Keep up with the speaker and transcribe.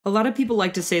A lot of people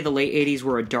like to say the late 80s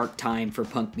were a dark time for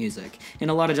punk music. In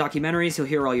a lot of documentaries, you'll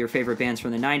hear all your favorite bands from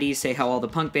the 90s say how all the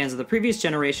punk bands of the previous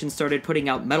generation started putting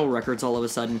out metal records all of a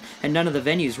sudden, and none of the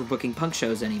venues were booking punk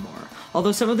shows anymore.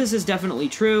 Although some of this is definitely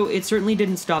true, it certainly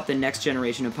didn't stop the next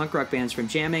generation of punk rock bands from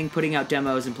jamming, putting out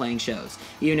demos, and playing shows,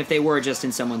 even if they were just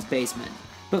in someone's basement.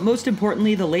 But most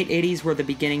importantly, the late 80s were the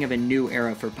beginning of a new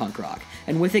era for punk rock,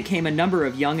 and with it came a number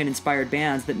of young and inspired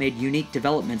bands that made unique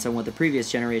developments on what the previous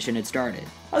generation had started.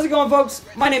 How's it going, folks?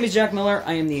 My name is Jack Miller.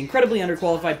 I am the incredibly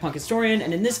underqualified punk historian,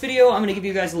 and in this video, I'm going to give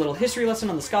you guys a little history lesson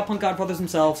on the ska punk godfathers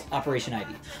themselves, Operation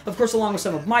Ivy. Of course, along with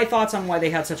some of my thoughts on why they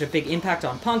had such a big impact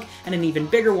on punk, and an even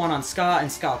bigger one on ska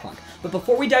and ska punk. But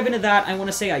before we dive into that, I want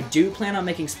to say I do plan on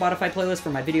making Spotify playlists for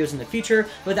my videos in the future,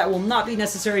 but that will not be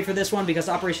necessary for this one because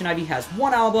Operation Ivy has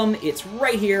one album, it's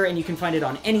right here, and you can find it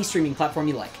on any streaming platform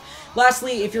you like.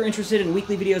 Lastly, if you're interested in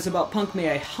weekly videos about punk,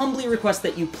 may I humbly request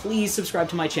that you please subscribe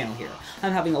to my channel here.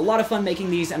 I'm having a lot of fun making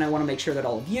these, and I want to make sure that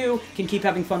all of you can keep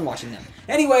having fun watching them.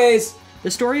 Anyways,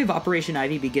 the story of Operation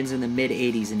Ivy begins in the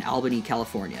mid-80s in Albany,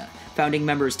 California. Founding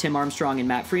members Tim Armstrong and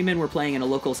Matt Freeman were playing in a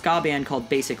local ska band called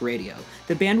Basic Radio.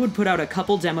 The band would put out a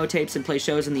couple demo tapes and play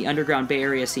shows in the underground Bay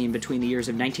Area scene between the years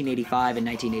of 1985 and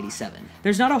 1987.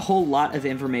 There's not a whole lot of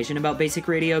information about Basic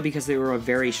Radio because they were a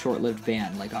very short-lived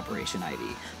band like Operation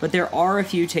Ivy, but there are a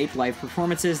few taped live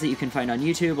performances that you can find on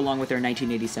YouTube along with their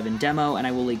 1987 demo, and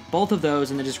I will link both of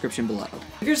those in the description below.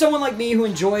 If you're someone like me who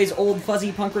enjoys old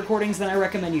fuzzy punk recordings, then I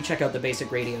recommend you check out the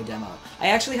Basic Radio demo. I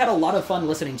actually had a lot of fun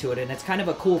listening to it, and it's kind of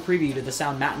a cool preview to the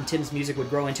sound Matt and Tim's music would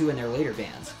grow into in their later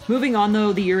bands. Moving on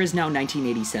though, the year is now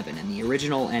 1987, and the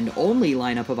original and only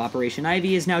lineup of Operation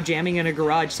Ivy is now jamming in a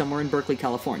garage somewhere in Berkeley,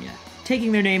 California.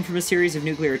 Taking their name from a series of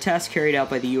nuclear tests carried out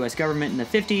by the US government in the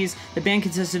 50s, the band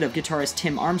consisted of guitarist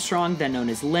Tim Armstrong, then known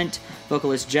as Lint,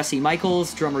 vocalist Jesse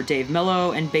Michaels, drummer Dave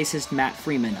Mello, and bassist Matt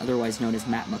Freeman, otherwise known as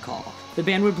Matt McCall. The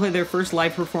band would play their first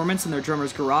live performance in their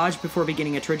drummer's garage before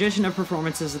beginning a tradition of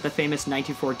performances at the famous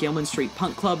 924 Gilman Street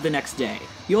Punk Club the next day.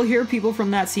 You'll hear people from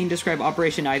that scene describe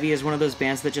Operation Ivy as one of those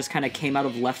bands that just kind of came out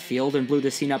of left field and blew the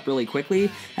scene up really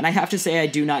quickly, and I have to say I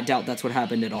do not doubt that's what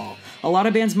happened at all. A lot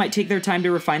of bands might take their time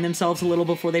to refine themselves a little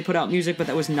before they put out music, but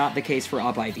that was not the case for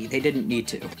Op Ivy. They didn't need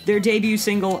to. Their debut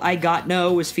single, I Got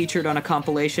No, was featured on a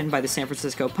compilation by the San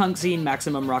Francisco punk scene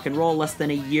Maximum Rock and Roll less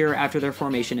than a year after their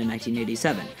formation in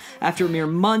 1987. After mere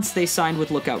months, they signed with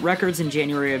Lookout Records in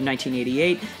January of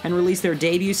 1988 and released their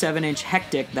debut 7-inch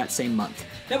Hectic that same month.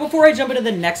 Now, before I jump into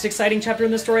the next exciting chapter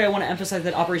in the story, I want to emphasize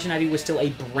that Operation Ivy was still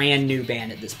a brand new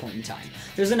band at this point in time.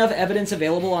 There's enough evidence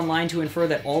available online to infer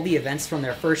that all the events from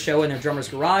their first show in their drummer's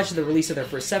garage to the release of their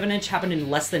first 7-inch happened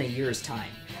in less than a year's time.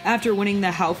 After winning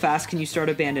the How Fast Can You Start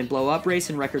a Band and Blow Up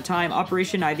race in record time,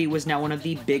 Operation Ivy was now one of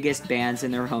the biggest bands in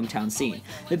their hometown scene.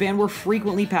 The band were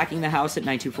frequently packing the house at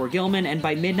 924 Gilman, and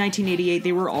by mid-1988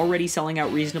 they were already selling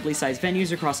out reasonably sized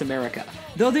venues across America.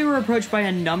 Though they were approached by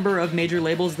a number of major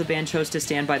labels, the band chose to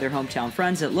stand by their hometown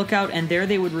friends at Lookout, and there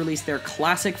they would release their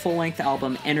classic full-length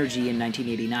album, Energy, in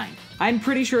 1989. I'm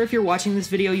pretty sure if you're watching this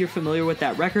video, you're familiar with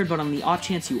that record, but on the off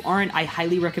chance you aren't, I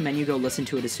highly recommend you go listen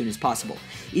to it as soon as possible,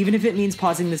 even if it means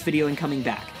pausing this video and coming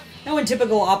back. Now, in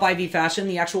typical Op Ivy fashion,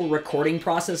 the actual recording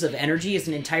process of Energy is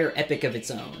an entire epic of its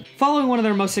own. Following one of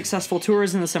their most successful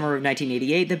tours in the summer of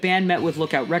 1988, the band met with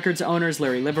Lookout Records owners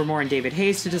Larry Livermore and David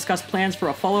Hayes to discuss plans for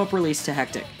a follow-up release to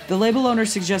Hectic. The label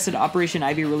owners suggested Operation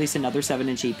Ivy release another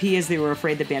 7-inch EP as they were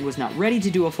afraid the band was not ready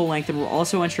to do a full-length and were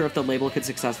also unsure if the label could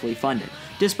successfully fund it.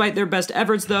 Despite their best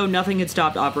efforts, though, nothing had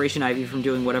stopped Operation Ivy from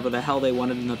doing whatever the hell they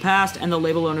wanted in the past, and the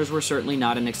label owners were certainly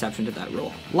not an exception to that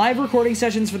rule. Live recording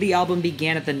sessions for the album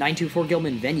began at the 924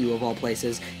 Gilman venue of all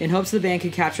places, in hopes the band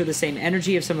could capture the same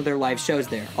energy of some of their live shows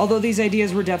there. Although these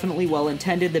ideas were definitely well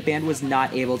intended, the band was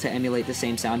not able to emulate the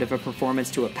same sound of a performance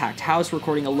to a packed house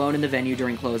recording alone in the venue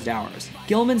during closed hours.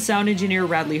 Gilman's sound engineer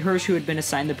Radley Hirsch, who had been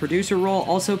assigned the producer role,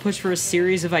 also pushed for a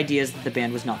series of ideas that the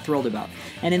band was not thrilled about,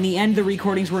 and in the end the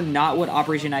recordings were not what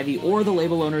Operation Ivy or the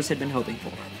label owners had been hoping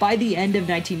for. By the end of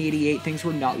 1988, things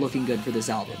were not looking good for this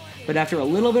album, but after a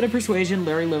little bit of persuasion,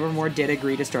 Larry Livermore did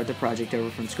agree to start the project over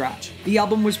from scratch. The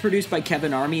album was produced by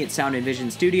Kevin Army at Sound and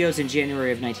Vision Studios in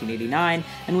January of 1989,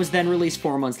 and was then released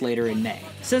 4 months later in May.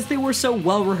 Since they were so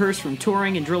well rehearsed from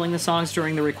touring and drilling the songs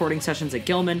during the recording sessions at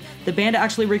Gilman, the band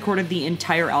actually recorded the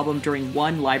entire album during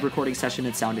one live recording session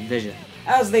at Sound and Vision.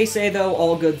 As they say, though,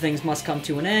 all good things must come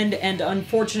to an end, and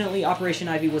unfortunately Operation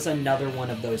Ivy was another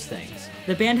one of those things.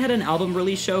 The band had an album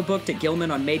release show booked at Gilman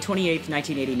on May 28,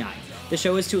 1989. The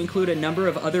show is to include a number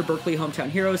of other Berkeley hometown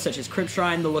heroes such as Crip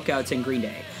Shrine, The Lookouts, and Green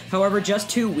Day. However, just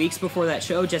 2 weeks before that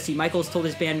show, Jesse Michaels told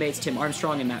his bandmates Tim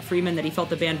Armstrong and Matt Freeman that he felt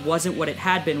the band wasn't what it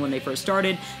had been when they first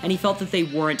started, and he felt that they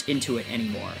weren't into it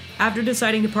anymore. After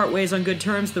deciding to part ways on good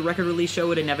terms, the record release show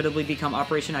would inevitably become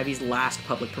Operation Ivy's last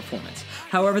public performance.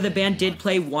 However, the band did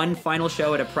play one final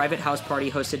show at a private house party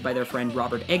hosted by their friend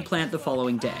Robert Eggplant the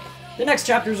following day. The next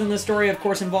chapters in this story, of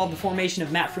course, involve the formation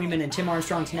of Matt Freeman and Tim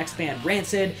Armstrong's next band,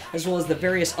 Rancid, as well as the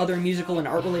various other musical and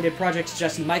art-related projects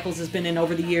Jesse Michaels has been in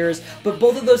over the years, but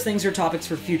both of those things are topics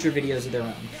for future videos of their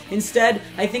own. Instead,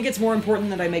 I think it's more important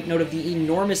that I make note of the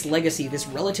enormous legacy this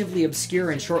relatively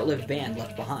obscure and short-lived band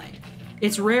left behind.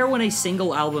 It's rare when a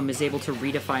single album is able to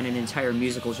redefine an entire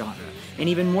musical genre, and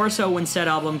even more so when said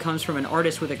album comes from an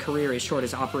artist with a career as short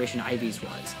as Operation Ivy's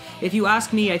was. If you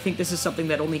ask me, I think this is something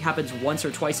that only happens once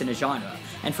or twice in a genre,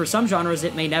 and for some genres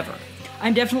it may never.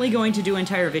 I'm definitely going to do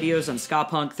entire videos on ska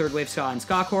punk, third wave ska, and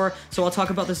skacore, so I'll talk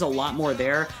about this a lot more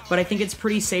there, but I think it's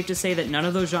pretty safe to say that none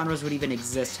of those genres would even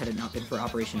exist had it not been for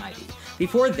Operation Ivy.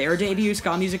 Before their debut,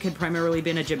 ska music had primarily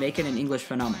been a Jamaican and English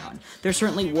phenomenon. There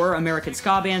certainly were American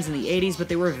ska bands in the 80s, but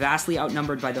they were vastly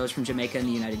outnumbered by those from Jamaica and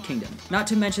the United Kingdom. Not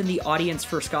to mention the audience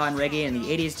for ska and reggae in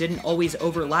the 80s didn't always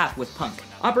overlap with punk.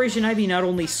 Operation Ivy not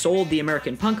only sold the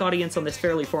American punk audience on this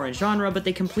fairly foreign genre, but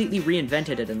they completely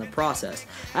reinvented it in the process.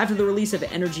 After the release of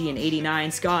Energy in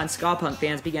 '89, ska and ska punk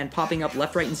bands began popping up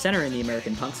left, right, and center in the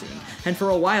American punk scene, and for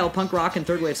a while, punk rock and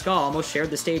third wave ska almost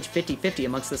shared the stage 50-50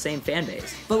 amongst the same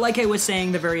fanbase. But like I was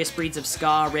saying, the various breeds of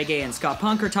ska, reggae, and ska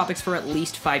punk are topics for at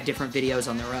least 5 different videos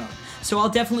on their own, so I'll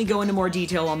definitely go into more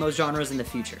detail on those genres in the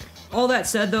future. All that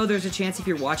said though, there's a chance if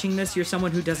you're watching this, you're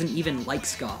someone who doesn't even like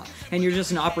ska, and you're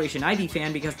just an Operation Ivy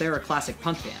fan because they're a classic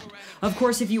punk band. Of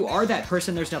course, if you are that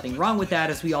person, there's nothing wrong with that,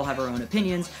 as we all have our own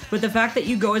opinions, but the fact that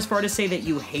you go as far to say that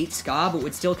you hate ska but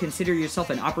would still consider yourself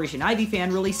an Operation Ivy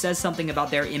fan really says something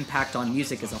about their impact on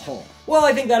music as a whole. Well,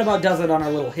 I think that about does it on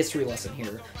our little history lesson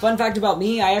here. Fun fact about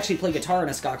me, I actually play guitar in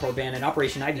a skacore band, and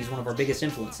Operation Ivy is one of our biggest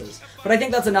influences. But I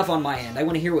think that's enough on my end. I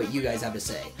want to hear what you guys have to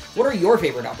say. What are your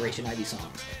favorite Operation Ivy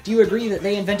songs? Do you agree that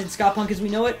they invented ska punk as we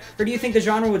know it, or do you think the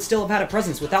genre would still have had a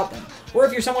presence without them? Or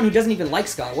if you're someone who doesn't even like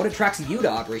ska, what attracts you to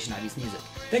Operation Ivy's music?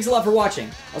 Thanks a lot for watching.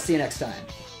 I'll see you next time.